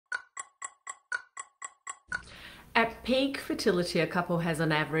At peak fertility, a couple has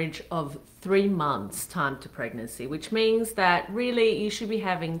an average of 3 months time to pregnancy, which means that really you should be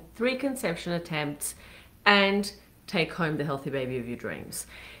having 3 conception attempts and take home the healthy baby of your dreams.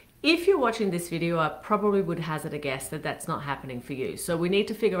 If you're watching this video, I probably would hazard a guess that that's not happening for you. So we need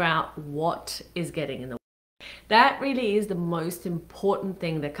to figure out what is getting in the way. That really is the most important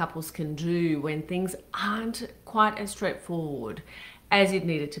thing that couples can do when things aren't quite as straightforward as it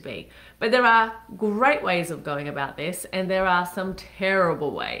needed to be. But there are great ways of going about this, and there are some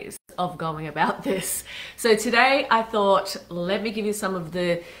terrible ways of going about this. So today I thought, let me give you some of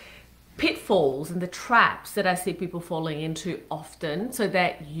the pitfalls and the traps that I see people falling into often so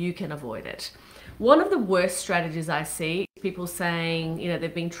that you can avoid it. One of the worst strategies I see, people saying,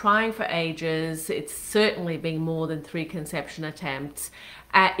 they've been trying for ages, it's certainly been more than 3 conception attempts,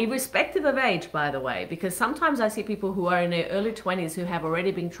 irrespective of age, by the way, because sometimes I see people who are in their early 20s who have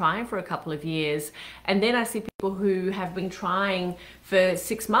already been trying for a couple of years, and then I see people who have been trying for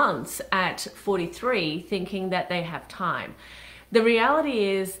 6 months at 43 thinking that they have time. The reality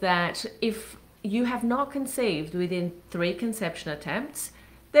is that if you have not conceived within 3 conception attempts,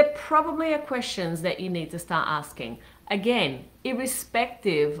 there probably are questions that you need to start asking. Again,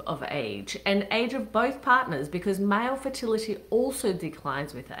 irrespective of age and age of both partners, because male fertility also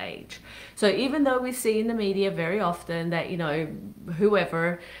declines with age. So even though we see in the media very often that,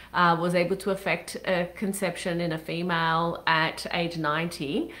 whoever was able to effect a conception in a female at age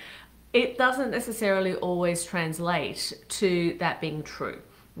 90, it doesn't necessarily always translate to that being true.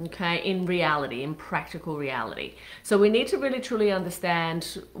 Okay, in reality, in practical reality. So we need to really truly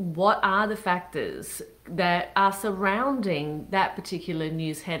understand what are the factors that are surrounding that particular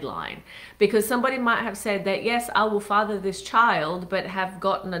news headline, because somebody might have said that, yes, I will father this child, but have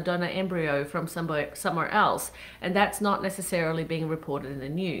gotten a donor embryo from somewhere else, and that's not necessarily being reported in the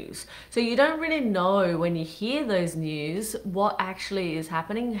news. So you don't really know when you hear those news what actually is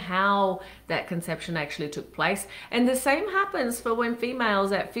happening, how that conception actually took place. And the same happens for when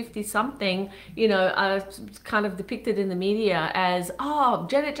females at 50 something, are kind of depicted in the media as, oh,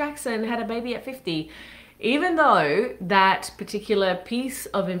 Janet Jackson had a baby at 50. Even though that particular piece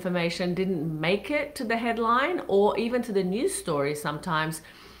of information didn't make it to the headline or even to the news story sometimes,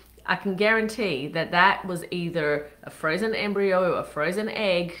 I can guarantee that that was either a frozen embryo or a frozen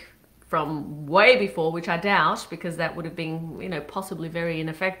egg from way before, which I doubt, because that would have been, possibly very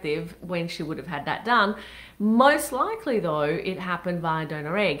ineffective when she would have had that done. Most likely though, it happened via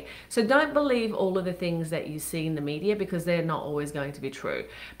donor egg. So don't believe all of the things that you see in the media, because they're not always going to be true.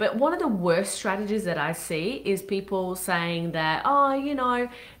 But one of the worst strategies that I see is people saying that, oh,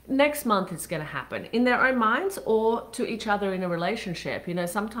 next month it's going to happen, in their own minds or to each other in a relationship.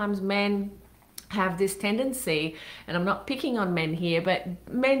 Sometimes men have this tendency, and I'm not picking on men here, but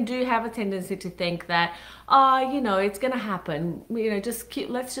men do have a tendency to think that, it's going to happen,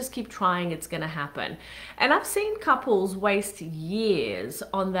 let's just keep trying, it's going to happen. And I've seen couples waste years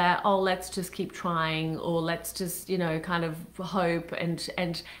on that, let's just keep trying, or let's just, kind of hope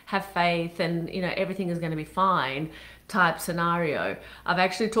and have faith, and, everything is going to be fine type scenario. I've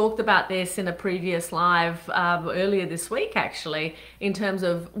actually talked about this in a previous live earlier this week, actually, in terms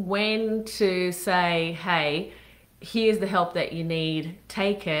of when to say, hey, here's the help that you need,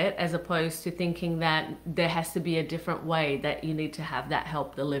 take it, as opposed to thinking that there has to be a different way that you need to have that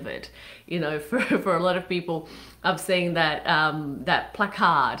help delivered. For a lot of people, I've seen that that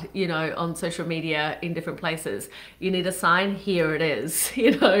placard, on social media in different places. You need a sign, here it is.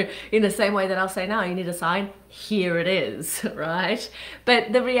 In the same way that I'll say now, you need a sign, here it is, right?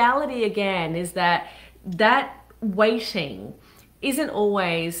 But the reality again is that waiting isn't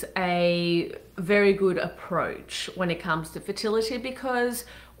always a very good approach when it comes to fertility, because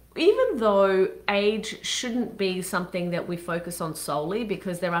even though age shouldn't be something that we focus on solely,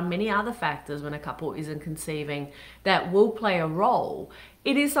 because there are many other factors when a couple isn't conceiving that will play a role,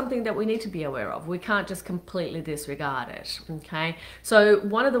 it is something that we need to be aware of. We can't just completely disregard it, okay? So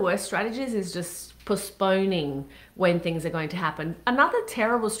one of the worst strategies is just postponing when things are going to happen. Another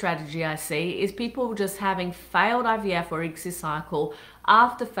terrible strategy I see is people just having failed IVF or ICSI cycle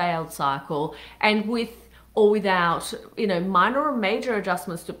after failed cycle, and with or without, minor or major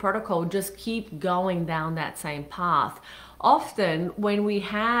adjustments to protocol, just keep going down that same path. Often when we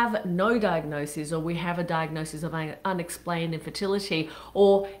have no diagnosis, or we have a diagnosis of unexplained infertility,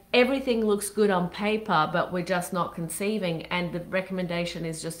 or everything looks good on paper but we're just not conceiving, and the recommendation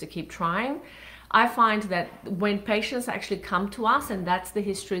is just to keep trying, I find that when patients actually come to us and that's the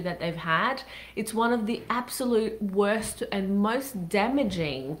history that they've had, it's one of the absolute worst and most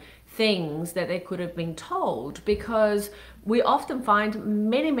damaging things that they could have been told, because we often find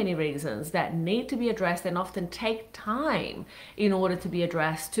many reasons that need to be addressed and often take time in order to be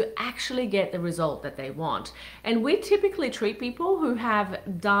addressed to actually get the result that they want. And we typically treat people who have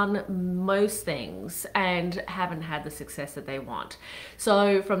done most things and haven't had the success that they want.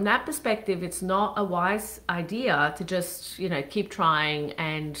 So from that perspective, it's not a wise idea to just, keep trying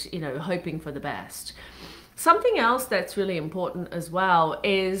and, hoping for the best. Something else that's really important as well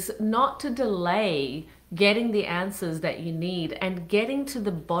is not to delay getting the answers that you need and getting to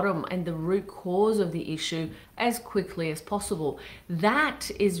the bottom and the root cause of the issue as quickly as possible. That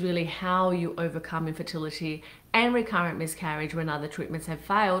is really how you overcome infertility and recurrent miscarriage when other treatments have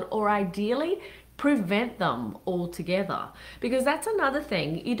failed, or ideally prevent them altogether. Because that's another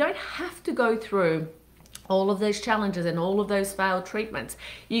thing. You don't have to go through all of those challenges and all of those failed treatments.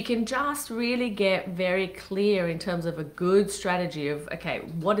 You can just really get very clear in terms of a good strategy of, okay,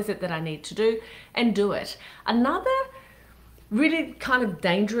 what is it that I need to do, and do it. Another really kind of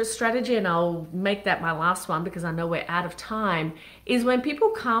dangerous strategy, and I'll make that my last one because I know we're out of time, is when people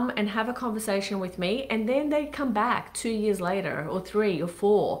come and have a conversation with me and then they come back 2 years later or 3 or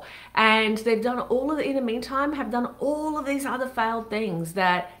 4 and they've done all of the, in the meantime, have done all of these other failed things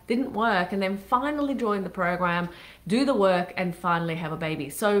that didn't work, and then finally join the program, do the work, and finally have a baby.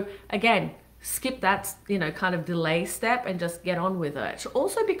 So again, skip that, kind of delay step and just get on with it.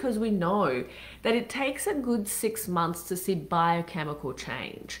 Also because we know that it takes a good 6 months to see biochemical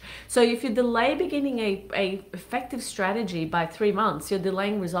change. So if you delay beginning a effective strategy by 3 months, you're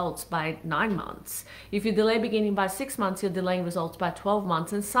delaying results by 9 months. If you delay beginning by 6 months, you're delaying results by 12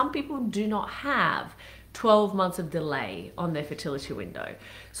 months. And some people do not have 12 months of delay on their fertility window.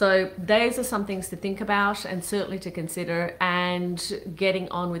 So those are some things to think about and certainly to consider, and getting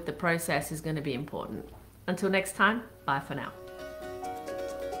on with the process is going to be important. Until next time, bye for now.